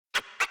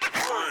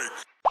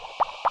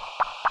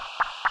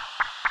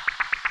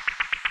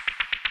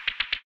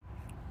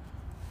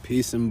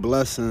Peace and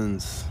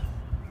blessings.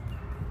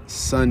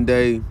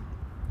 Sunday,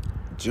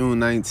 June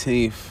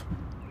 19th.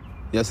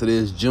 Yes, it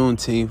is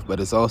Juneteenth, but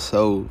it's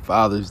also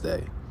Father's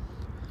Day.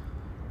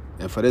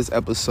 And for this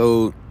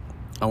episode,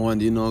 I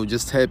wanted to,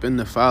 just tap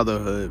into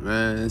fatherhood,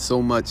 man. There's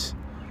so much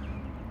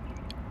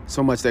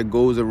that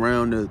goes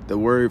around the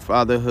word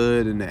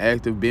fatherhood and the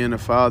act of being a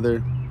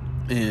father.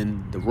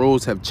 And the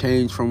roles have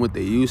changed from what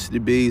they used to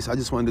be. So I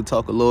just wanted to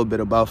talk a little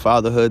bit about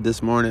fatherhood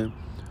this morning.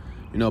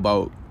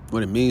 About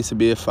what it means to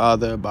be a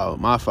father,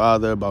 about my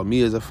father, about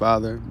me as a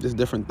father, just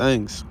different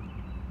things.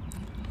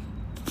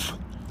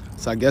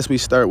 So I guess we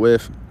start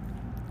with,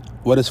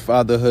 what does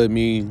fatherhood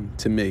mean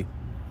to me?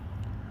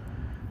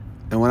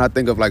 And when I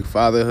think of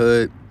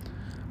fatherhood,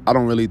 I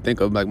don't really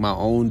think of my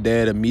own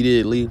dad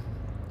immediately.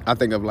 I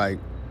think of like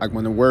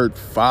when the word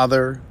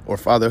father or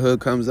fatherhood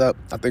comes up,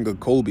 I think of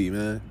Kobe,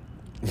 man.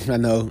 I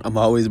know I'm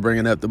always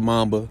bringing up the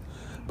Mamba,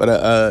 but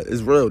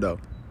it's real though.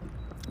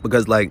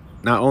 Because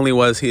not only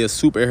was he a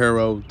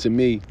superhero to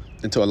me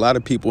and to a lot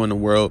of people in the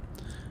world,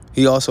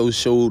 he also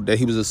showed that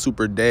he was a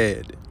super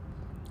dad.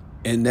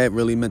 And that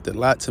really meant a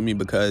lot to me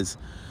because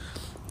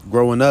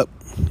growing up,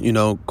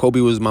 Kobe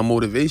was my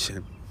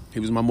motivation. He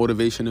was my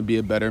motivation to be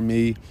a better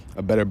me,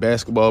 a better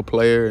basketball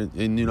player,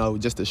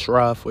 and just to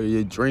strive for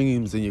your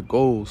dreams and your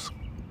goals.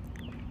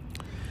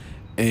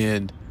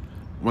 And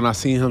when I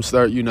seen him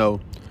start,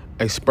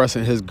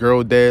 expressing his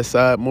girl dad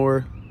side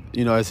more,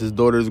 as his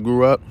daughters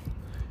grew up,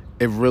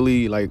 it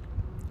really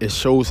it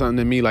showed something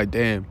to me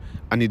damn,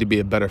 I need to be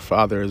a better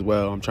father as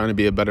well. I'm trying to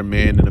be a better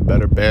man and a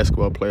better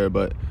basketball player,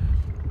 but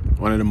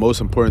one of the most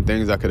important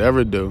things I could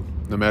ever do,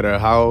 no matter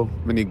how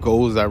many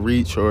goals I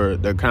reach or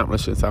the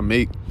accomplishments I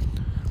make,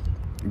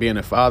 being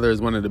a father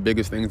is one of the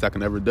biggest things I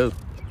can ever do.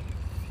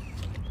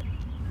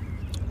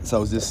 So I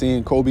was just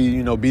seeing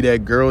Kobe, be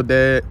that girl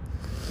dad,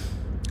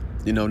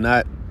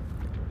 not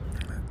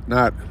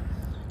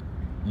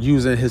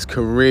using his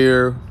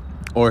career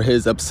or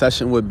his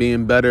obsession with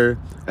being better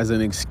as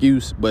an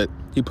excuse, but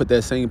he put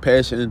that same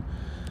passion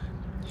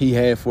he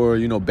had for,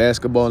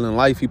 basketball and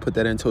life, he put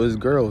that into his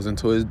girls,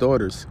 into his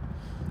daughters.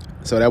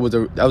 So that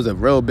was a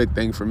real big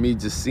thing for me,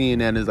 just seeing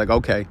that, and it's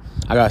okay,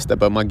 I gotta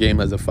step up my game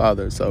as a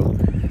father. So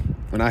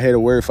when I hear the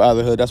word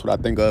fatherhood, that's what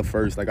I think of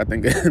first. I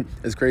think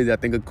it's crazy. I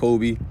think of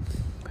Kobe.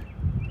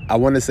 I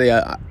want to say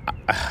I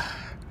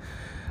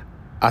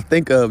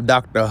think of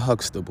Dr.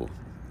 Huxtable,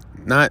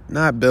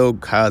 not Bill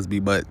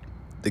Cosby, but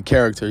the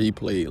character he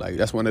played.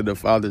 That's one of the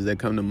fathers that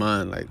come to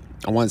mind.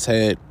 I once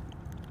had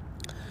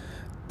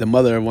the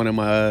mother of one of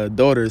my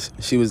daughters.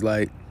 She was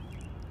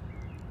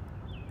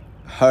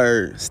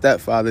her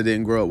stepfather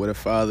didn't grow up with a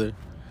father.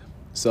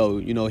 So,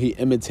 he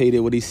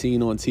imitated what he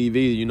seen on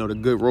TV, the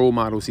good role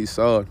models he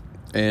saw.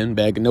 And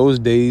back in those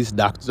days,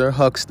 Dr.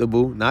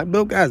 Huxtable, not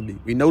Bill Cosby.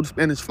 We know the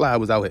Spanish Fly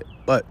was out here,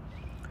 but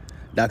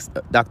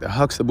Dr.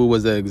 Huxtable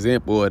was an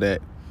example of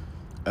that.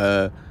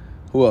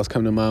 Who else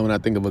come to mind when I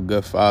think of a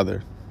good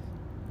father?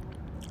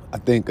 I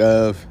think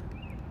of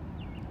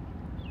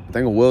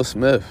Will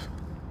Smith.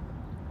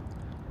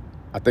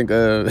 I think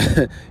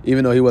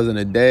even though he wasn't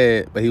a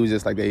dad, but he was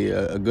just a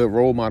good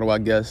role model, I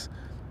guess,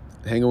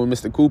 hanging with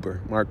Mr. Cooper,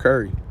 Mark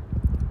Curry.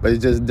 But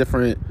it's just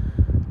different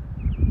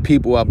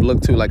people I've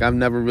looked to. I've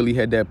never really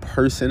had that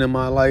person in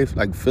my life,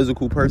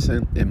 physical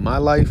person in my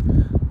life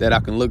that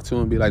I can look to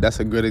and be that's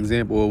a good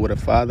example of what a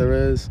father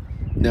is.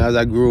 Now, as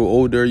I grew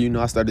older,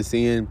 I started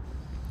seeing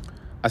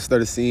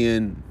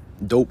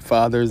dope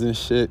fathers and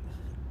shit.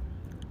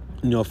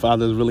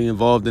 Fathers really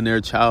involved in their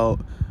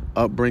child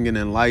upbringing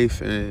in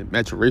life and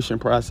maturation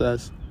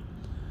process.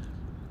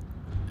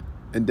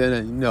 And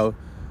then,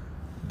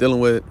 dealing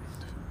with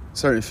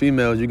certain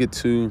females, you get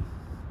to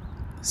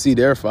see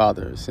their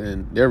fathers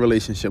and their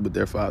relationship with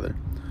their father.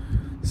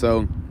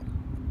 So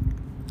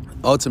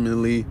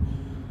ultimately,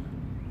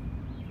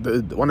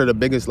 one of the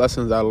biggest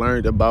lessons I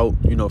learned about,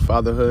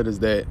 fatherhood is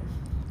that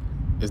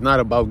it's not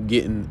about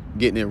getting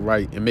it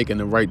right and making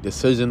the right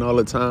decision all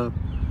the time.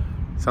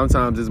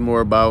 Sometimes it's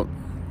more about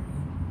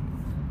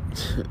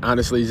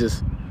honestly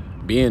just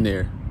being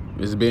there,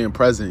 just being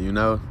present,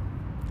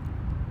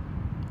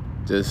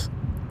 just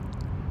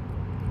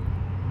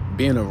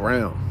being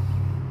around,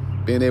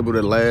 being able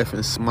to laugh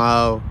and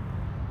smile,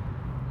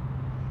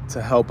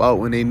 to help out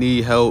when they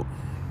need help,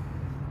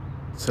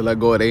 to let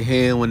go of their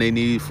hand when they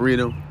need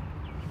freedom.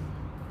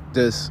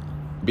 Just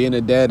being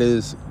a dad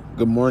is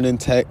good morning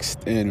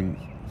text and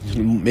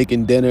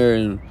making dinner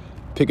and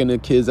picking the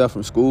kids up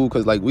from school,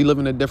 because we live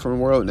in a different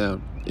world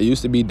now. It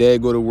used to be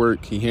dad go to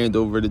work, he hand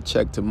over the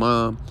check to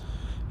mom,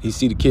 he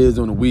see the kids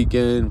on the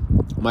weekend,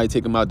 might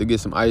take them out to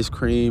get some ice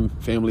cream,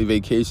 family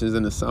vacations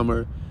in the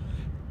summer.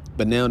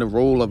 But now the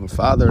role of a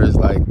father is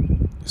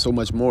so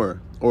much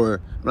more,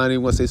 or I'm not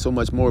even gonna say so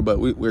much more, but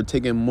we're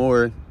taking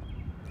more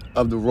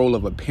of the role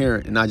of a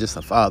parent and not just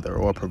a father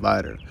or a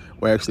provider.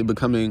 We're actually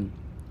becoming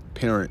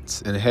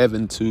parents and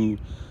having to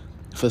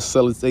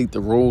facilitate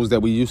the roles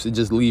that we used to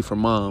just leave for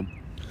mom.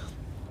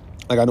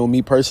 I know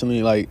me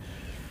personally,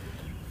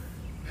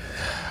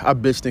 I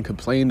bitched and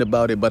complained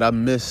about it, but I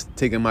miss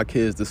taking my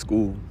kids to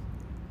school.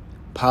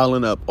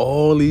 Piling up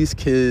all these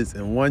kids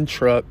in one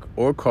truck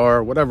or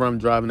car, whatever I'm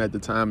driving at the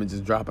time, and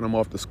just dropping them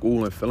off to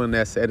school and feeling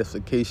that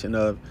satisfaction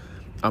of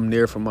I'm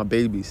there for my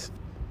babies.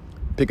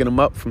 Picking them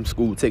up from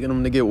school, taking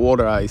them to get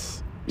water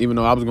ice. Even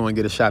though I was going to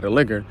get a shot of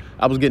liquor,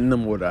 I was getting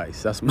them water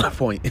ice. That's my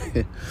point.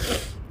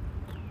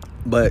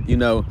 But,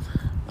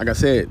 like I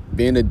said,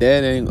 being a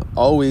dad ain't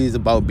always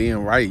about being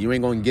right. You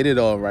ain't going to get it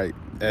all right.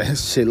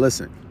 Shit,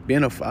 listen,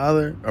 being a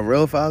father, a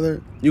real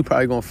father, you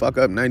probably going to fuck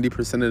up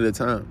 90% of the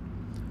time.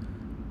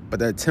 But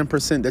that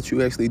 10% that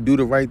you actually do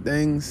the right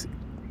things,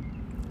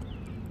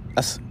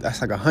 that's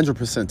like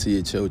 100% to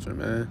your children,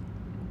 man.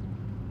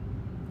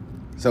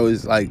 So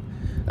it's like,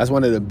 that's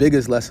one of the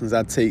biggest lessons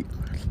I take.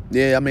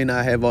 Yeah, I may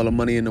not have all the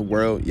money in the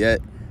world yet.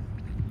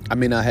 I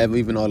may not have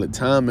even all the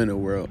time in the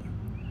world.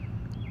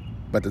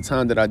 But the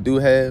time that I do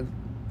have,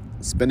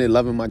 spend it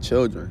loving my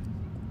children.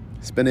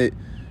 Spend it,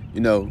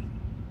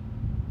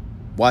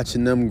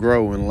 watching them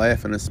grow and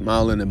laughing and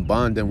smiling and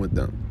bonding with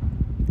them.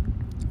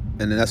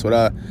 And that's what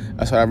I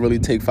really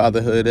take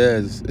fatherhood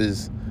as,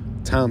 is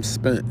time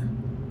spent.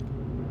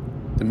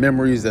 The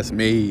memories that's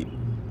made.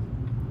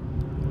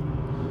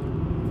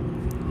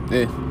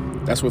 Yeah,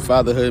 that's what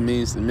fatherhood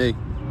means to me.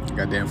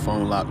 Goddamn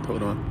phone locked,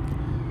 hold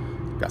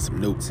on. Got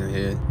some notes in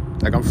here.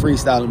 Like, I'm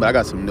freestyling, but I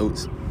got some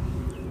notes.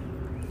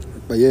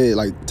 But yeah,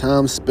 like,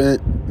 time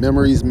spent,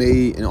 memories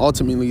made, and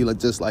ultimately, like,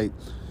 just like,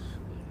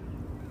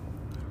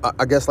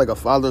 I guess like a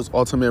father's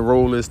ultimate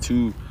role is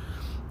to,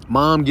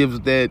 mom gives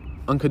that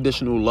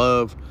unconditional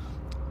love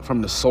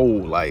from the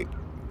soul. Like,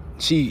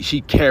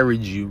 she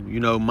carried you,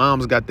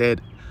 mom's got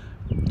that,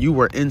 you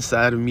were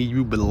inside of me,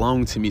 you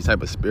belong to me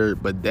type of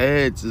spirit. But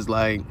dad's is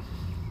like,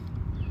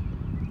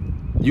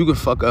 you can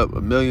fuck up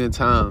 1,000,000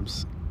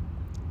 times,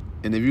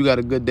 and if you got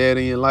a good dad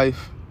in your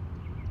life,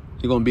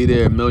 you're gonna be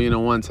there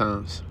 1,000,001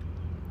 times.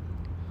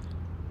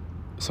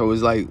 So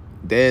it's like,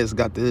 dad's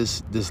got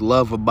this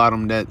love about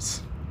him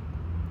that's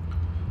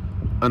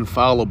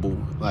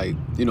unfollowable. Like,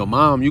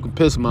 mom, you can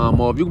piss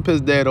mom off, you can piss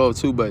dad off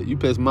too, but you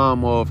piss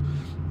mom off,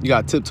 you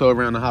got to tiptoe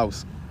around the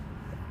house.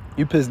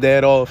 You piss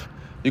dad off,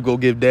 you go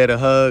give dad a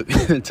hug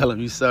and tell him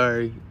you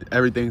sorry,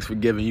 everything's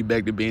forgiven, you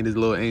back to being this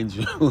little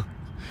angel.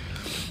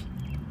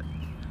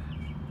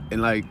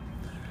 And like,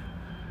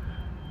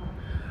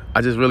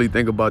 I just really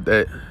think about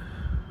that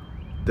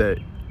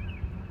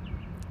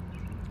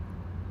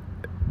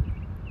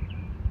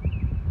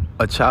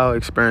a child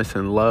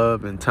experiencing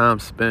love and time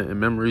spent and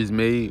memories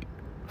made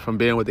from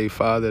being with their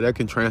father, that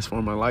can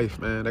transform my life,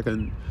 man.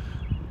 I'm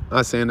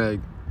not saying that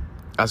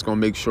that's gonna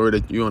make sure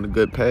that you're on a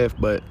good path,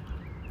 but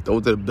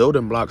those are the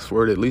building blocks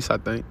for it, at least I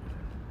think.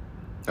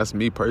 That's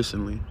me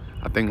personally.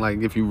 I think, like,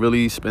 if you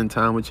really spend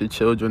time with your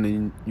children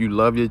and you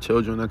love your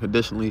children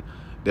unconditionally,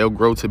 they'll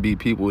grow to be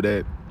people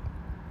that,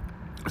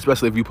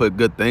 especially if you put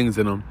good things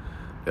in them,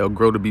 they'll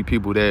grow to be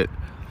people that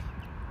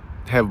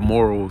have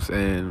morals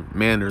and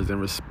manners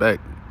and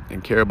respect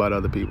and care about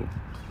other people.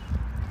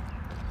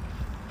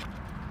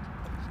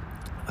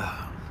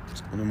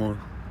 What's going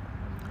on?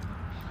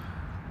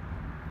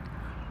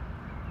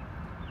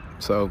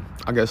 So,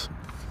 I guess,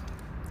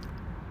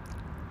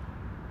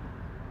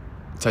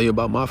 tell you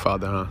about my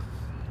father, huh?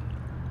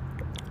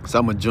 So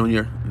I'm a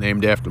junior,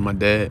 named after my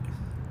dad.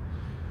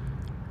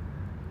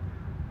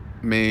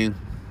 Man,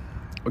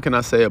 what can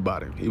I say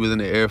about him? He was in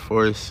the Air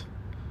Force,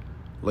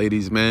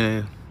 ladies'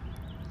 man.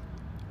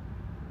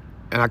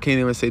 And I can't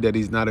even say that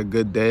he's not a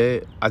good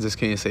dad. I just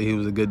can't say he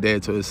was a good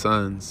dad to his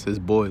sons, his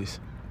boys,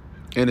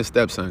 and his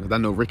stepson, because I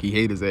know Ricky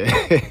hated his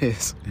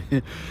ass.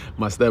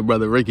 My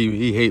stepbrother Ricky,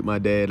 he hate my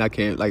dad. I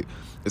can't, like,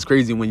 it's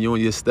crazy when you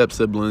and your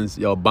step-siblings,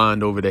 y'all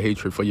bond over the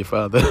hatred for your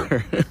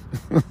father.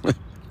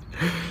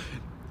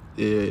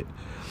 Yeah,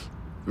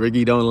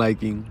 Ricky don't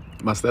like him.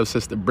 My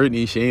stepsister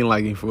Brittany, she ain't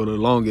like him for the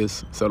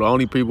longest. So the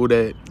only people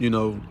that,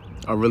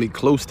 are really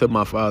close to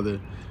my father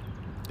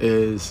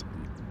is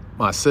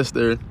my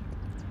sister,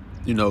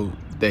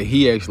 that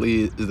he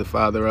actually is the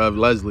father of,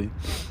 Leslie,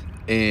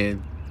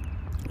 and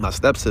my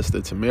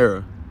stepsister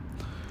Tamara.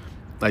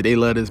 Like, they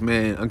love this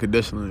man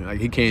unconditionally. Like,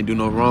 he can't do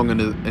no wrong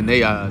in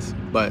their eyes.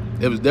 But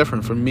it was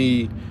different for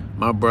me,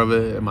 my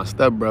brother, and my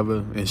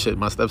stepbrother, and shit,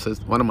 my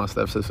stepsister, one of my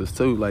stepsisters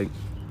too. Like,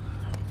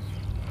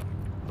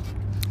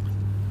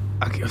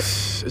 I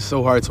guess it's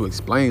so hard to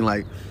explain,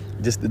 like,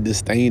 just the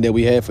disdain that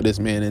we had for this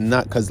man. And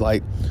not because,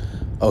 like,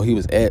 oh, he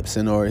was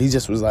absent, or he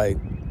just was like,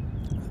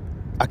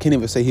 I can't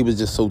even say he was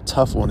just so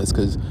tough on us,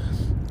 because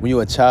when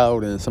you're a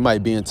child and somebody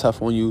being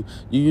tough on you,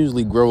 you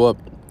usually grow up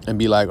and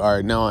be like, all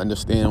right, now I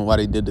understand why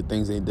they did the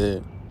things they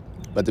did.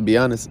 But to be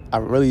honest, I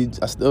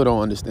still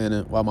don't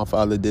understand why my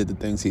father did the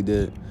things he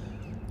did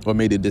or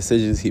made the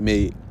decisions he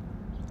made.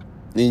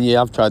 And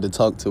yeah, I've tried to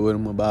talk to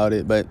him about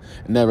it, but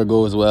it never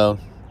goes well.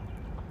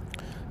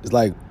 It's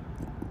like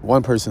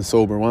one person's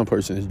sober, one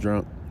person is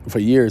drunk. For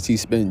years,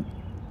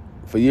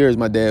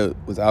 my dad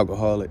was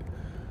alcoholic.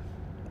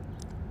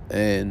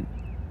 And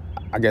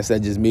I guess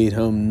that just made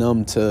him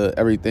numb to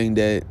everything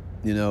that,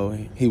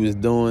 he was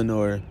doing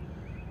or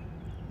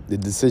the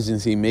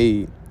decisions he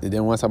made. And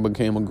then once I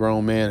became a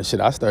grown man, shit,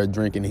 I started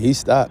drinking and he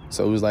stopped.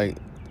 So it was like,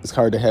 it's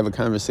hard to have a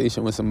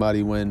conversation with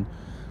somebody when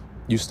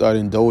you start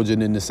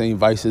indulging in the same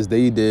vices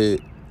they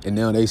did, and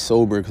now they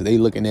sober because they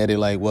looking at it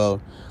like,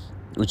 well,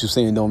 what you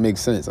saying don't make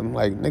sense. I'm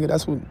like, nigga,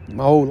 that's what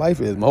my whole life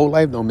is. My whole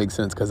life don't make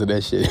sense because of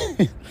that shit.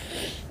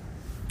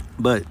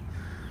 But,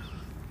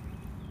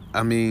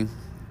 I mean,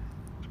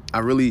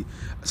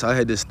 so I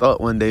had this thought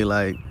one day,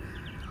 like,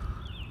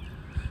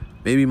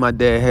 maybe my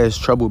dad has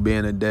trouble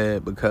being a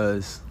dad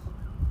because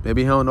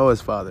maybe he don't know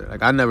his father.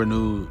 Like, I never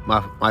knew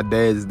my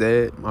dad's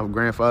dad, my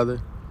grandfather.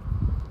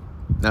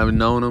 Never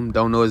known him,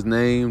 don't know his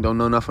name, don't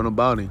know nothing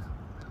about him.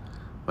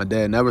 My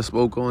dad never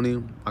spoke on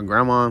him. My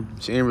grandma,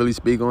 she didn't really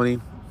speak on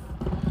him.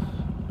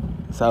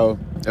 So,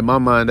 in my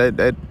mind,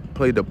 that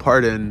played a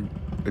part in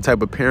the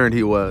type of parent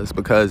he was,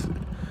 because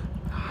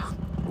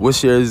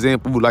what's your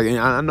example? Like,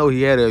 I know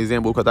he had an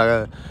example because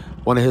I got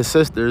one of his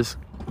sisters,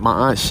 my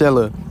Aunt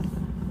Shella,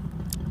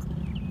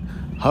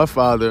 her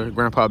father,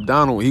 Grandpa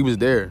Donald, he was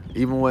there.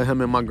 Even when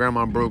him and my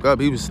grandma broke up,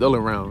 he was still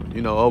around,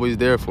 always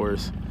there for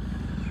us.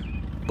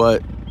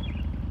 But,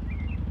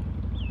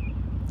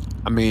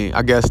 I mean,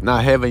 I guess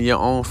not having your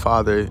own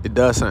father, it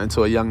does something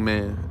to a young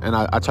man. And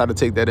I try to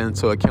take that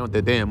into account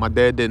that, damn, my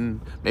dad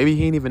maybe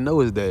he didn't even know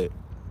his dad.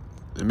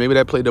 And maybe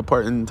that played a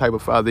part in the type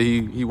of father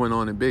he went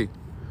on to be.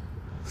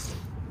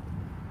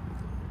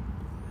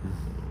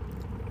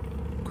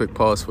 Quick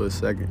pause for a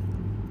second.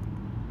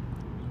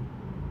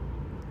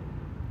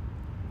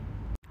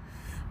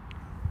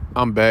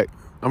 I'm back.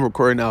 I'm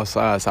recording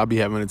outside, so I'll be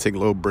having to take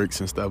little breaks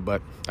and stuff.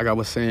 But like I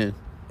was saying,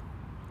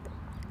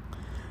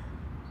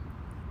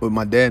 with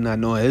my dad not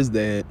knowing his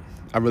dad,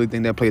 I really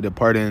think that played a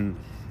part in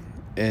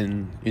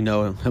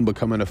him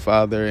becoming a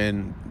father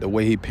and the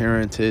way he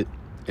parented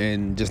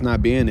and just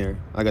not being there.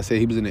 Like I said,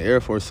 he was in the Air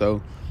Force,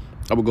 so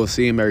I would go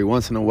see him every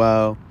once in a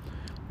while,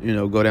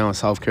 go down to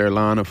South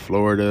Carolina,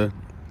 Florida,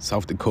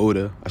 South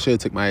Dakota. I should have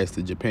took my ass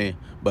to Japan,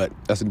 but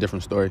that's a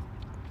different story.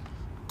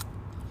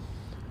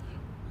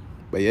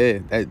 But yeah,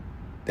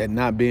 that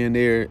not being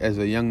there as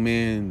a young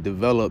man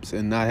develops,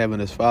 and not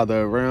having his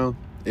father around,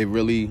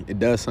 it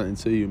does something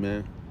to you,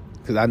 man.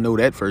 Because I know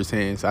that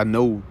firsthand, so I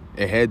know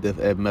it had to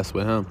have messed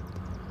with him.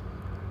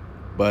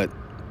 But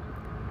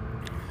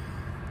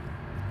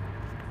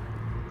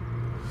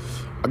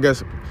I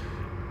guess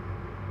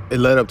it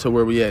led up to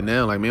where we at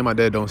now. Like, me and my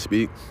dad don't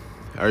speak.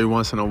 Every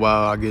once in a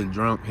while, I get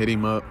drunk, hit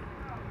him up.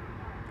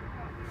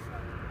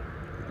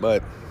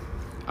 But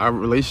our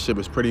relationship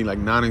is pretty, like,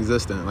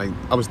 non-existent. Like,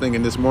 I was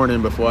thinking this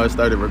morning before I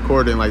started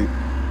recording, like,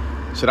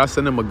 should I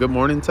send him a good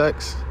morning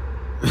text?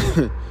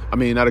 I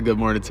mean, not a good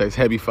morning text,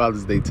 Happy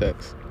Father's Day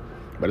text.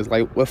 But it's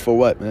like, what for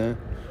what, man?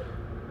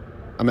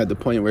 I'm at the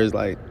point where it's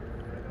like,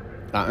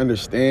 I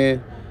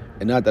understand,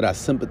 and not that I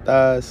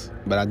sympathize,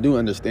 but I do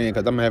understand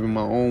because I'm having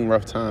my own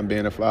rough time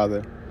being a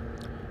father.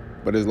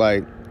 But it's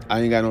like,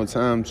 I ain't got no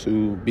time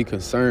to be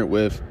concerned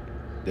with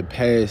the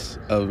past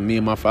of me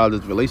and my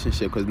father's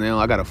relationship, because now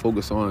I got to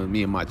focus on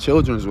me and my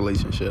children's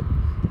relationship.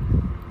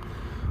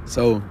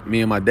 So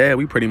me and my dad,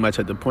 we pretty much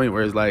at the point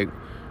where it's like,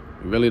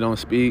 we really don't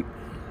speak.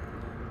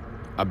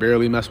 I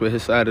barely mess with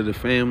his side of the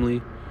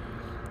family.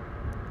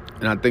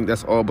 And I think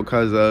that's all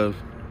because of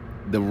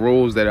the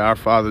roles that our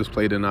fathers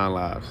played in our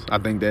lives. I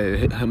think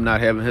that him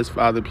not having his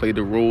father played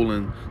a role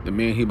in the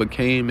man he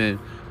became, and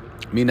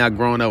me not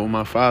growing up with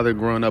my father,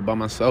 growing up by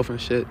myself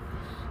and shit.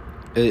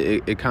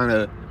 It kind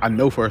of, I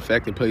know for a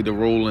fact it played a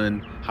role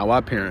in how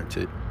I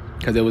parented.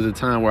 Because there was a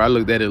time where I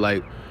looked at it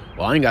like,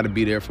 well, I ain't got to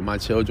be there for my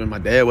children. My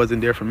dad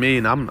wasn't there for me,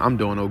 and I'm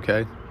doing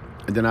okay.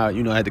 And then I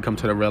had to come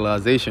to the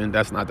realization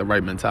that's not the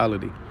right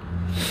mentality.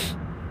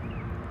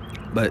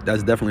 But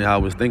that's definitely how I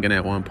was thinking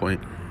at one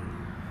point.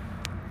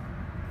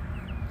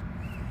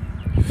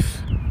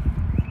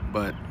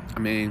 But, I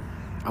mean,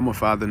 I'm a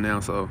father now,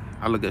 so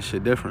I look at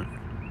shit different.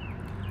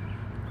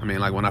 I mean,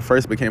 like, when I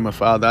first became a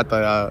father, I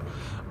thought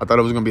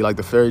it was going to be like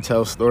the fairy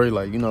tale story,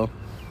 like,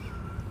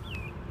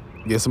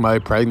 get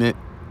somebody pregnant,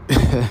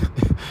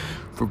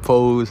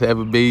 propose, have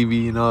a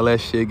baby and all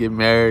that shit, get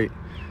married,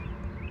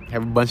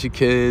 have a bunch of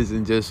kids,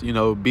 and just,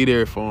 be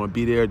there for them,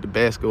 be there at the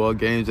basketball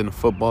games and the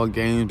football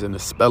games and the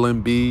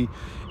spelling bee,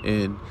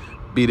 and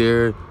be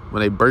there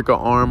when they break an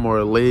arm or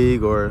a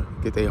leg or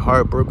get their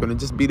heart broken, and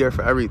just be there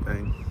for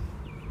everything.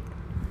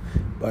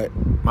 But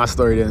my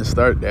story didn't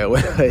start that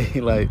way.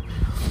 Like,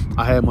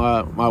 I had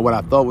my what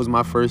I thought was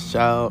my first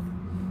child,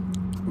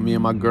 me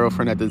and my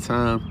girlfriend at the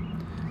time.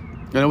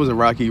 And it was a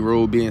rocky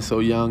road being so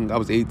young. I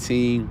was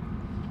 18.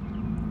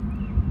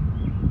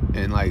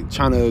 And like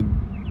trying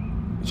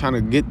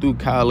to get through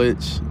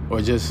college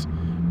or just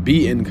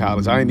be in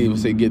college. I didn't even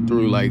say get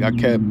through. Like,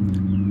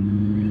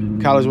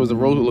 college was a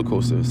roller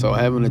coaster. So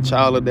having a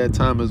child at that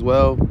time as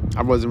well,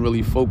 I wasn't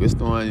really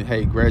focused on,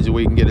 hey,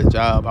 graduate and get a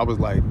job. I was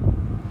like,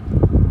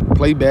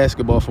 play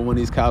basketball for one of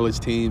these college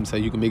teams so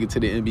you can make it to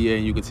the NBA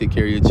and you can take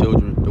care of your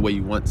children the way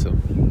you want to.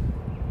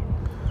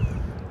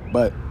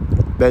 But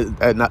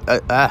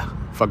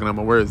fucking up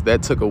my words,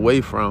 that took away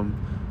from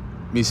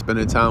me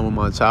spending time with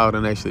my child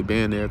and actually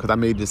being there, because I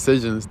made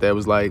decisions that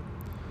was like,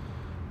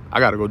 I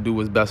got to go do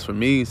what's best for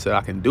me so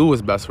I can do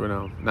what's best for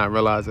them. Not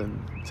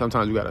realizing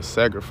sometimes you got to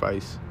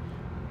sacrifice.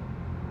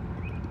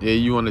 Yeah,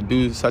 you want to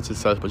do such and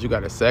such, but you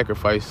got to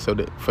sacrifice so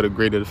that for the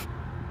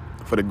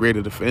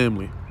greater the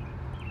family.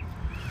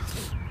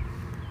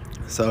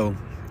 So,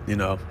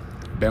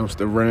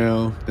 bounced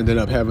around, ended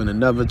up having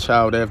another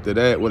child after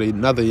that with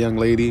another young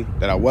lady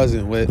that I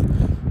wasn't with.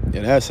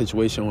 And that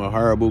situation was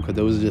horrible because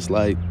it was just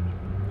like,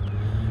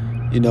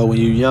 when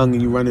you're young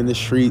and you run in the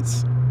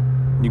streets,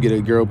 you get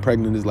a girl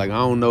pregnant, it's like, I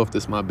don't know if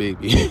this is my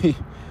baby.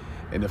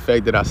 And the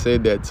fact that I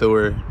said that to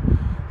her,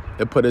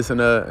 it put us in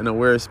a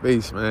weird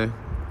space, man.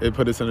 It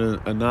put us in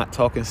a not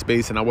talking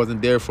space, and I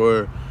wasn't there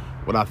for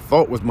what I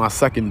thought was my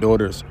second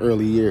daughter's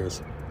early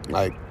years.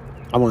 Like,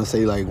 I want to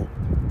say,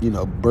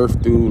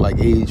 birth through,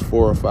 age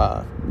 4 or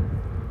 5.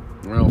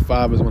 Around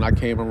 5 is when I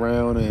came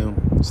around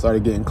and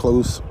started getting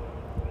close.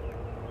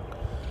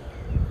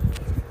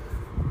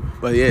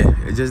 But, yeah,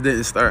 it just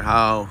didn't start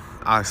how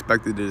I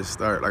expected it to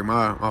start. Like,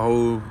 my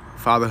whole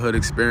fatherhood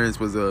experience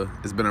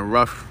it's been a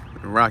rough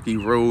and rocky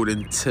road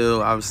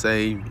until, I would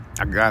say,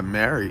 I got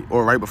married.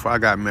 Or right before I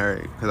got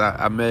married. Because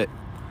I met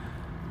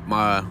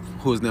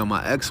who's now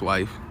my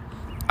ex-wife.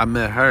 I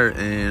met her,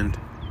 and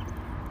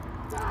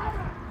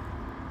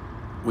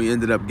we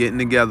ended up getting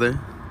together.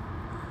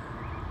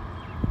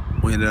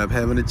 We ended up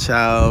having a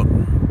child.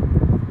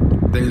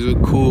 Things were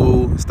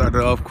cool.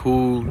 Started off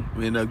cool.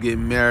 We ended up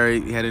getting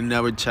married. We had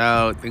another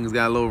child. Things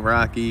got a little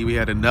rocky. We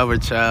had another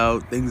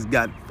child. Things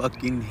got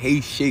fucking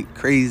hay-shaped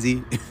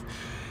crazy.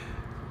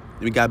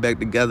 We got back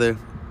together.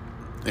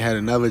 We had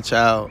another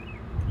child.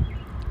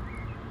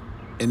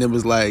 And it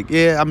was like,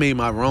 yeah, I made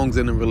my wrongs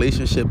in the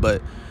relationship,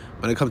 but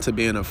when it comes to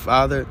being a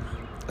father,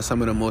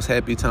 some of the most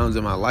happy times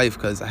in my life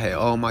because I had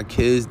all my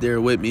kids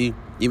there with me.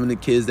 Even the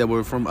kids that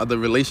were from other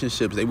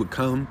relationships, they would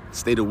come,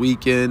 stay the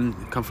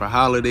weekend, come for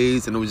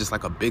holidays, and it was just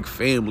like a big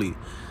family.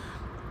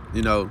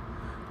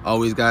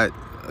 Always got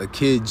a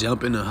kid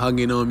jumping and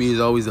hugging on me. There's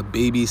always a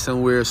baby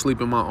somewhere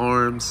asleep in my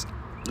arms.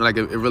 Like,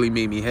 it really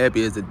made me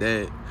happy as a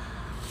dad.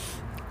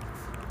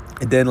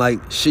 And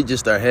then, shit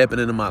just started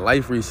happening in my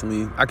life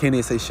recently. I can't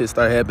even say shit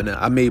started happening.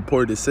 I made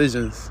poor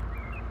decisions,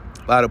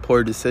 a lot of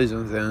poor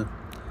decisions, and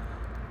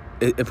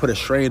it put a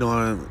strain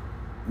on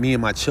me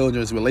and my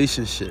children's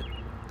relationship.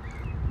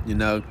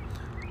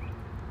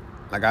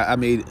 I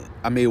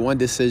made one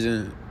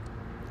decision.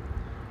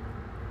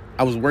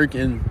 I was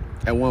working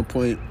at one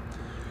point,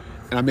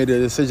 and I made a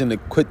decision to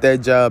quit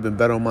that job and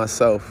bet on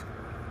myself.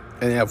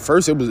 And at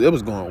first, it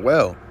was going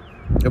well.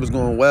 It was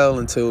going well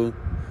until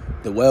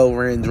the well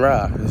ran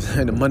dry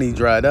and the money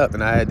dried up,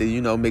 and I had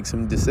to, make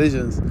some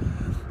decisions.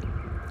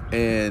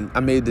 And I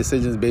made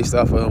decisions based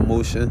off of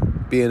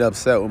emotion, being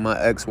upset with my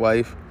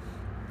ex-wife.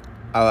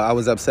 I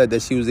was upset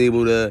that she was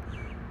able to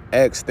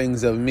ask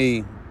things of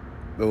me,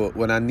 but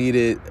when I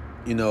needed,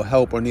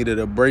 help or needed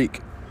a break,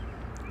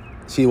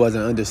 she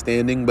wasn't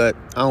understanding. But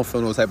I don't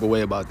feel no type of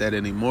way about that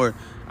anymore.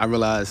 I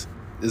realized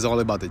it's all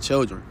about the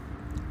children.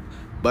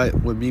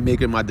 But with me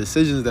making my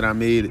decisions that I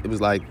made, it was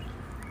like,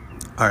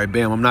 all right,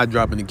 bam, I'm not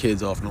dropping the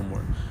kids off no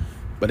more.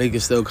 But they can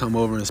still come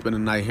over and spend a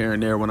night here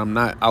and there when I'm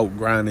not out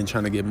grinding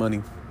trying to get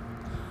money.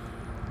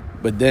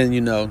 But then,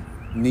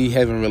 me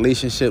having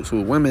relationships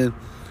with women,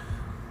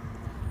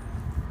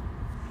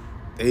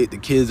 the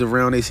kids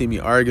around, they see me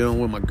arguing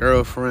with my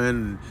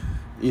girlfriend,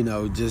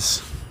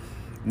 just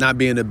not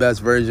being the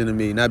best version of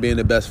me, not being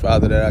the best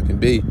father that I can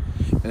be.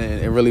 And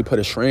it really put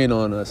a strain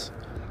on us.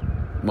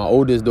 My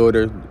oldest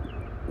daughter,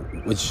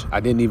 which I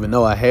didn't even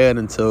know I had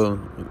until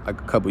a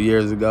couple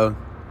years ago,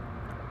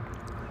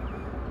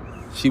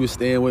 she was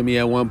staying with me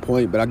at one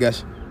point, but I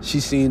guess she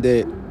seen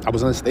that I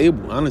was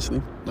unstable,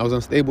 honestly. I was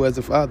unstable as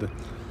a father.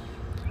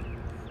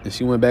 And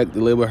she went back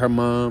to live with her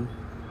mom.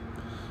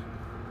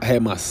 I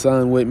had my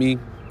son with me,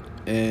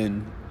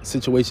 and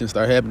situations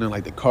started happening,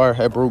 like the car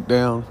had broke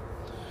down.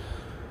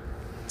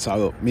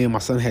 So me and my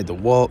son had to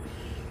walk.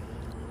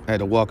 I had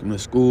to walk him to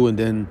school, and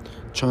then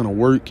trying to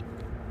work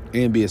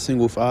and be a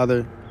single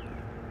father.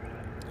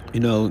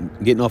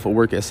 Getting off of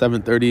work at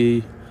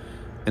 7:30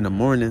 in the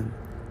morning,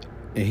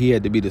 and he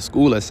had to be to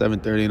school at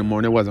 7:30 in the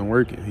morning. It wasn't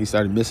working. He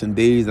started missing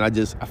days, and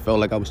I felt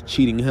like I was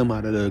cheating him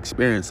out of the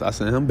experience. So I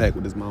sent him back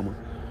with his mama.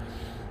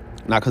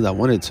 Not because I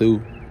wanted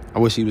to. I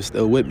wish he was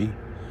still with me.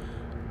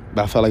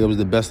 But I felt like it was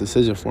the best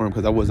decision for him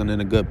because I wasn't in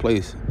a good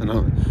place. And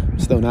I'm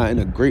still not in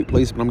a great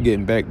place, but I'm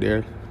getting back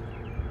there.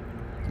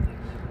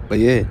 But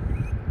yeah,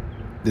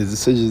 the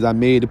decisions I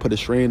made to put a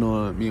strain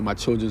on me and my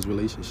children's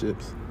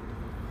relationships.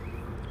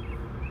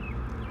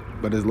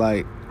 But it's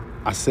like,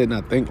 I sit and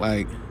I think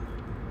I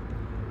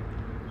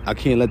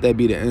can't let that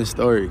be the end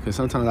story. Because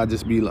sometimes I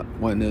just be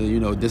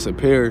wanting to,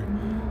 disappear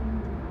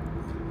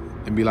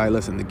and be like,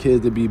 listen, the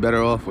kids would be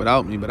better off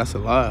without me. But that's a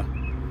lie.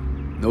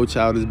 No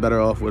child is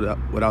better off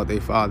without their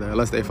father,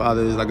 unless their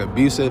father is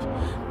abusive.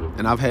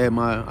 And I've had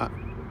my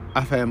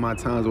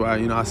times where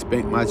I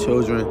spanked my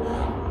children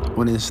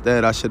when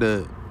instead I should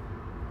have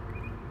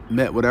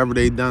met whatever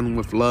they done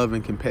with love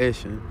and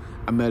compassion.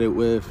 I met it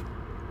with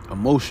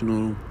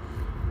emotional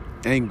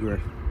anger.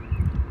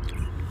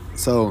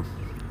 So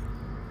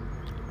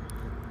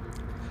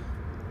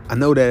I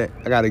know that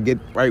I gotta get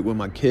right with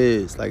my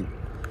kids. Like,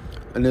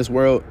 in this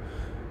world,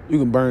 you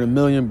can burn a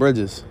million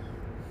bridges,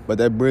 but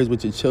that bridge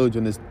with your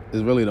children is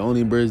really the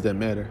only bridge that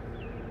matter.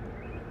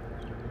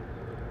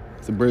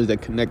 It's a bridge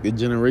that connected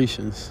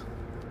generations.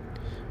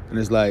 And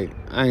it's like,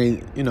 I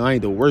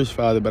ain't the worst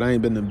father, but I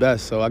ain't been the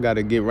best, so I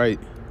gotta get right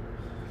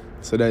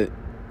so that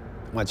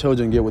my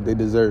children get what they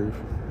deserve.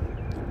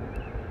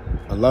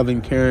 A loving,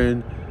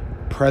 caring,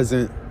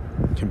 present,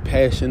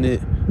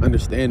 compassionate,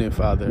 understanding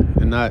father,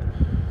 and not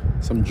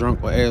some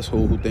drunk or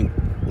asshole who think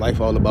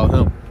life all about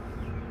him.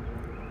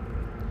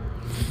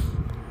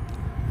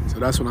 So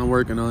that's what I'm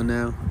working on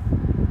now.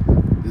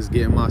 Just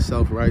getting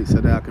myself right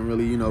so that I can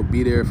really,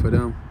 be there for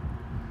them.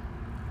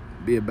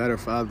 Be a better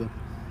father.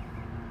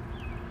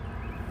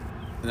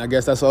 And I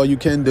guess that's all you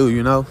can do,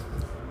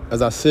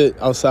 As I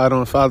sit outside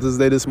on Father's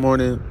Day this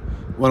morning,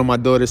 one of my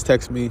daughters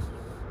texted me,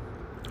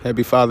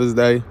 "Happy Father's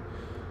Day."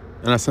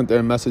 And I sent her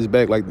a message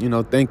back like,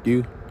 thank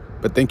you.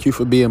 But thank you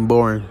for being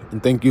born.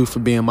 And thank you for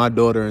being my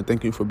daughter. And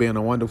thank you for being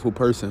a wonderful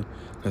person.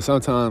 And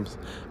sometimes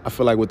I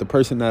feel like with the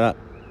person that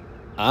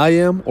I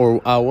am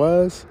or I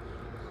was,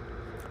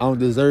 I don't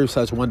deserve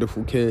such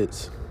wonderful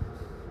kids.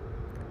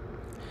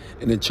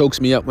 And it chokes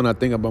me up when I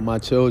think about my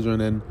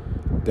children and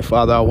the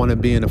father I want to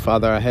be and the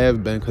father I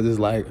have been, because it's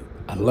like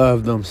I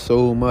love them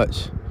so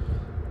much,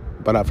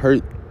 but I've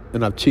hurt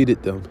and I've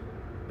cheated them.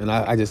 And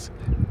I just,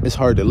 it's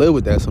hard to live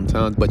with that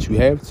sometimes, but you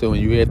have to,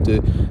 and you have to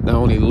not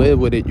only live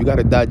with it, you got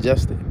to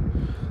digest it.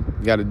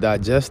 You got to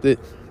digest it,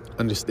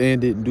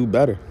 understand it, and do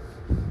better.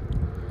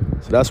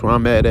 So that's where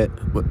I'm at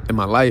in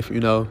my life,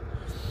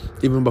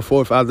 Even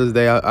before Father's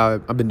Day,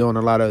 I've been doing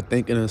a lot of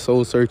thinking and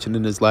soul searching,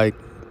 and it's like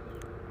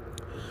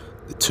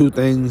the two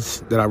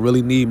things that I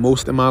really need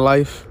most in my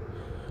life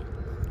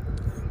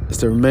is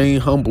to remain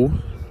humble,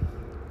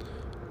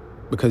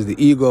 because the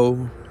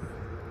ego,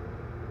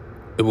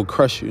 it will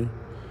crush you.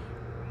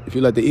 If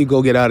you let the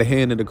ego get out of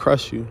hand, it'll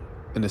crush you.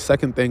 And the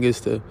second thing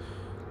is to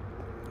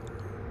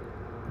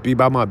be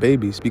by my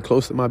babies, be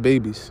close to my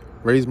babies,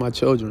 raise my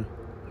children.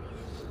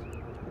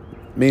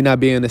 May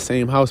not be in the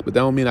same house, but that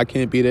don't mean I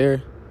can't be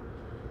there.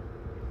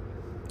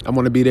 I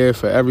want to be there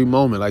for every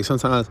moment. Like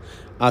sometimes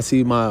I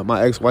see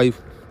my ex-wife,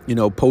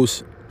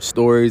 post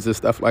stories and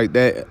stuff like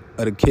that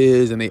of the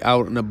kids and they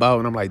out and about,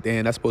 and I'm like,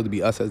 damn, that's supposed to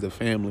be us as a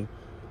family.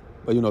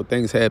 But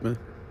things happen.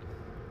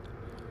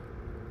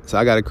 So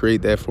I got to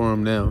create that for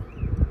them now.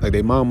 Like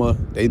they mama,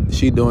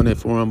 she doing it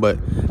for them, but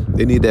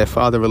they need that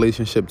father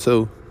relationship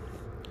too.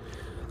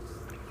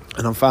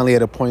 And I'm finally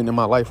at a point in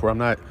my life where I'm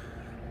not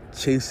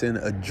chasing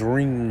a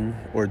dream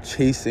or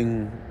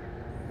chasing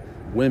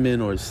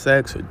women or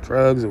sex or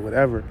drugs or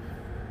whatever.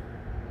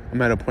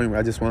 I'm at a point where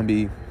I just want to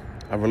be,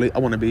 I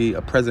want to be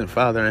a present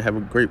father and have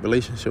a great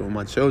relationship with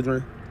my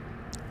children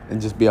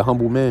and just be a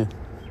humble man.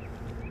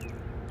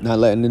 Not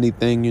letting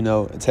anything,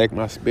 attack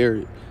my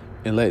spirit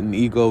and letting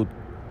ego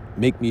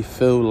make me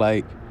feel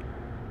like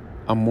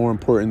I'm more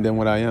important than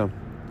what I am.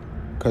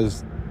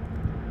 Because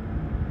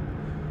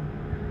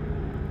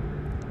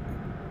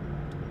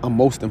I'm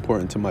most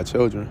important to my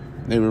children.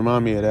 They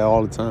remind me of that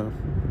all the time.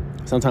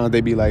 Sometimes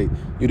they be like,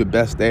 "You the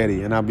best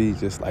daddy," and I'll be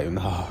just like,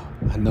 "No,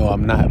 I know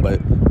I'm not." But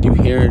you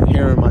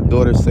hearing my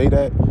daughter say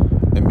that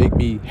and make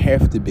me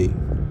have to be.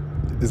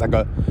 It's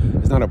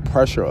not a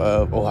pressure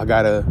of, I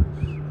gotta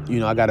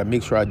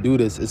make sure I do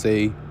this. It's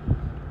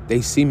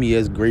they see me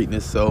as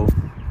greatness, so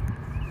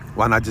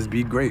why not just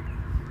be great?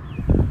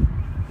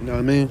 You know what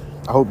I mean?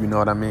 I hope you know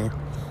what I mean.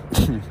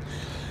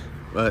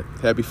 But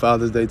happy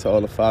Father's Day to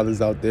all the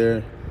fathers out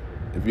there.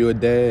 If you're a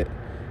dad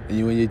and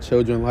you in your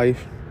children's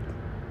life,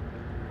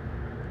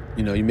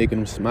 you're making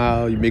them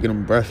smile, you're making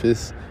them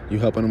breakfast, you're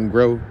helping them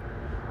grow,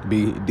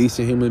 be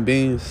decent human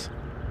beings,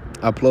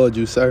 I applaud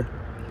you, sir.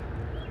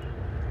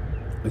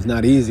 It's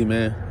not easy,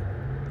 man.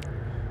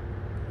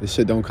 This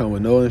shit don't come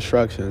with no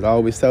instructions. I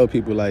always tell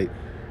people, like,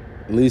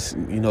 at least,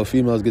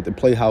 females get to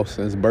play house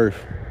since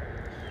birth.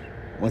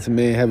 Once a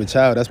man have a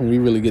child, that's when we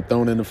really get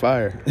thrown in the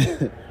fire.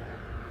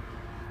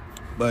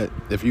 But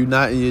if you're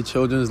not in your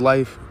children's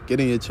life, get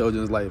in your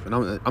children's life.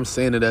 And I'm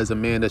saying it as a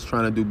man that's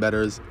trying to do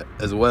better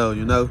as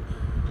well,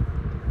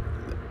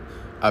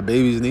 Our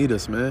babies need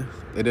us, man.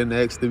 They didn't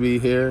ask to be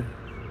here.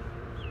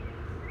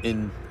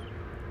 And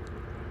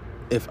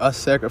if us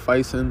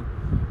sacrificing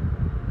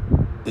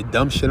the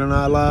dumb shit in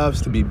our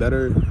lives to be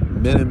better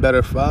men and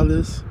better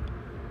fathers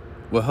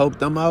will help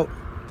them out,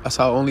 that's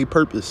our only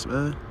purpose,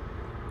 man.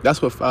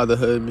 That's what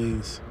fatherhood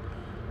means.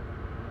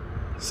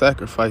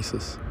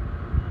 Sacrifices.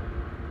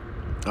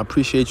 I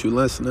appreciate you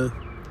listening.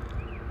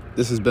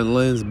 This has been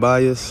Lynn's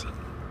Bias.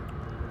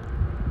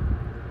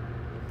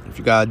 If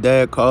you got a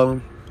dad, call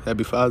him.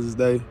 Happy Father's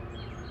Day.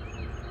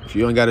 If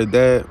you ain't got a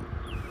dad,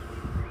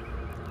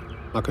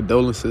 my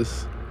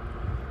condolences.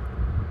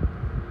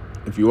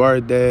 If you are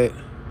a dad,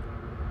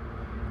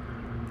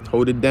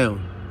 hold it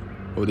down.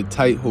 Hold it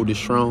tight, hold it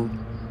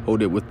strong,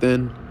 hold it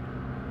within,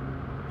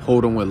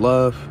 hold them with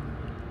love.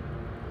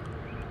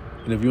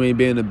 And if you ain't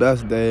being the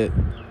best dad,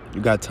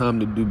 you got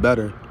time to do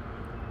better.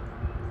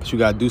 But you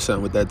gotta do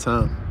something with that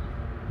time.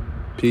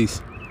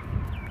 Peace.